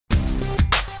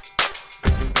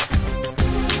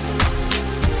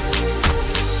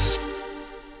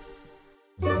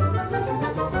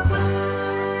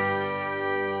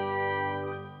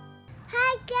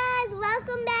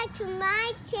to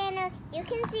my channel. You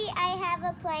can see I have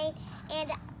a plane,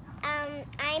 and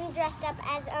I'm dressed up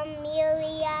as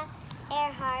Amelia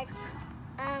Earhart.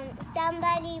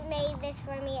 Somebody made this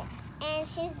for me, and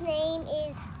his name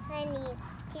is Honey.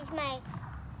 He's my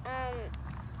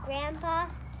grandpa.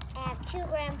 I have two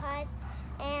grandpas,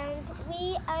 and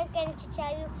we are going to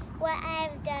tell you what I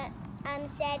have done,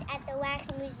 said at the Wax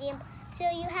Museum. So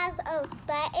you have a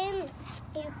button,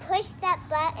 you push that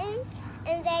button,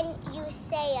 and then you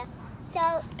say it.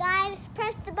 So guys,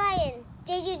 press the button.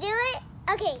 Did you do it?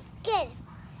 Okay, good.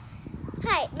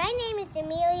 Hi, my name is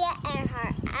Amelia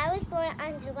Earhart. I was born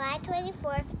on July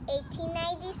 24th,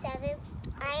 1897.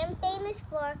 I am famous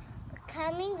for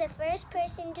becoming the first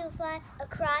person to fly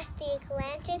across the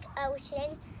Atlantic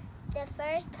Ocean, the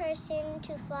first person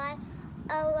to fly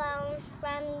alone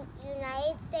from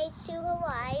United States to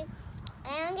Hawaii,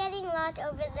 and getting lost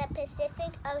over the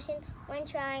Pacific Ocean when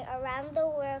trying a around the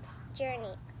world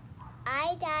journey.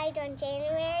 I died on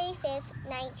January 5th,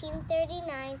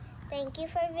 1939. Thank you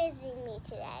for visiting me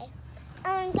today.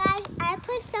 Guys, I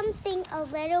put something a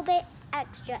little bit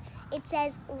extra. It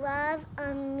says, Love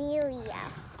Amelia.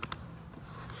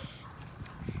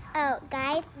 Oh,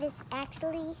 guys, this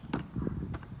actually,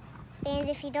 and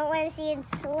if you don't want to see it in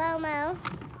slow-mo,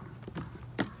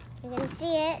 you can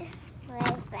see it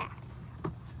like that.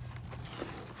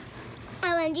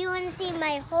 Oh, and do you want to see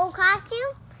my whole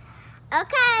costume?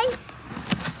 Okay.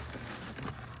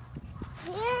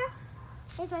 Here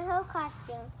is my whole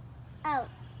costume. Oh,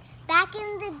 back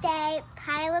in the day,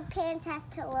 pilot pants has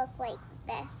to look like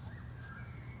this.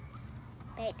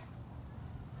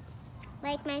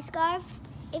 Like my scarf.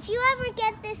 If you ever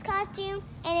get this costume,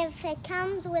 and if it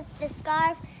comes with the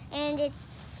scarf and it's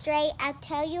straight, I'll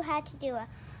tell you how to do it.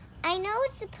 I know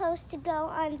it's supposed to go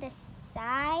on the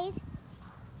side,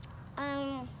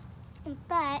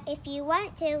 but if you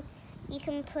want to, you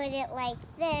can put it like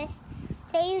this.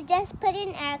 So you just put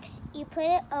an X, you put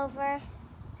it over,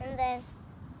 and then,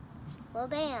 well,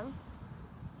 bam.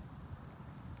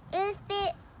 If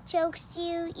it chokes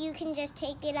you, you can just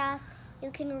take it off.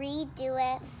 You can redo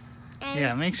it. And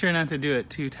yeah, make sure not to do it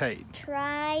too tight.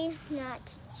 Try not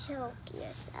to choke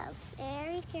yourself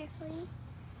very carefully.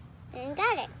 And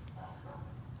got it.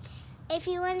 If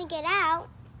you want to get out,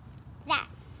 that.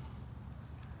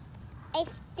 I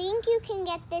think you can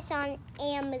get this on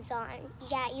Amazon.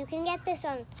 Yeah, you can get this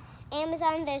on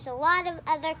Amazon. There's a lot of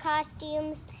other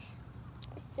costumes.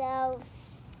 So,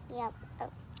 yep. Oh,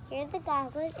 here are the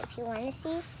goggles if you want to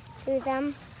see through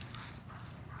them.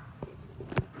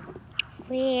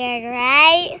 Weird,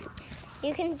 right?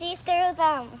 You can see through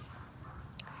them.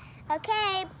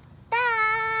 Okay,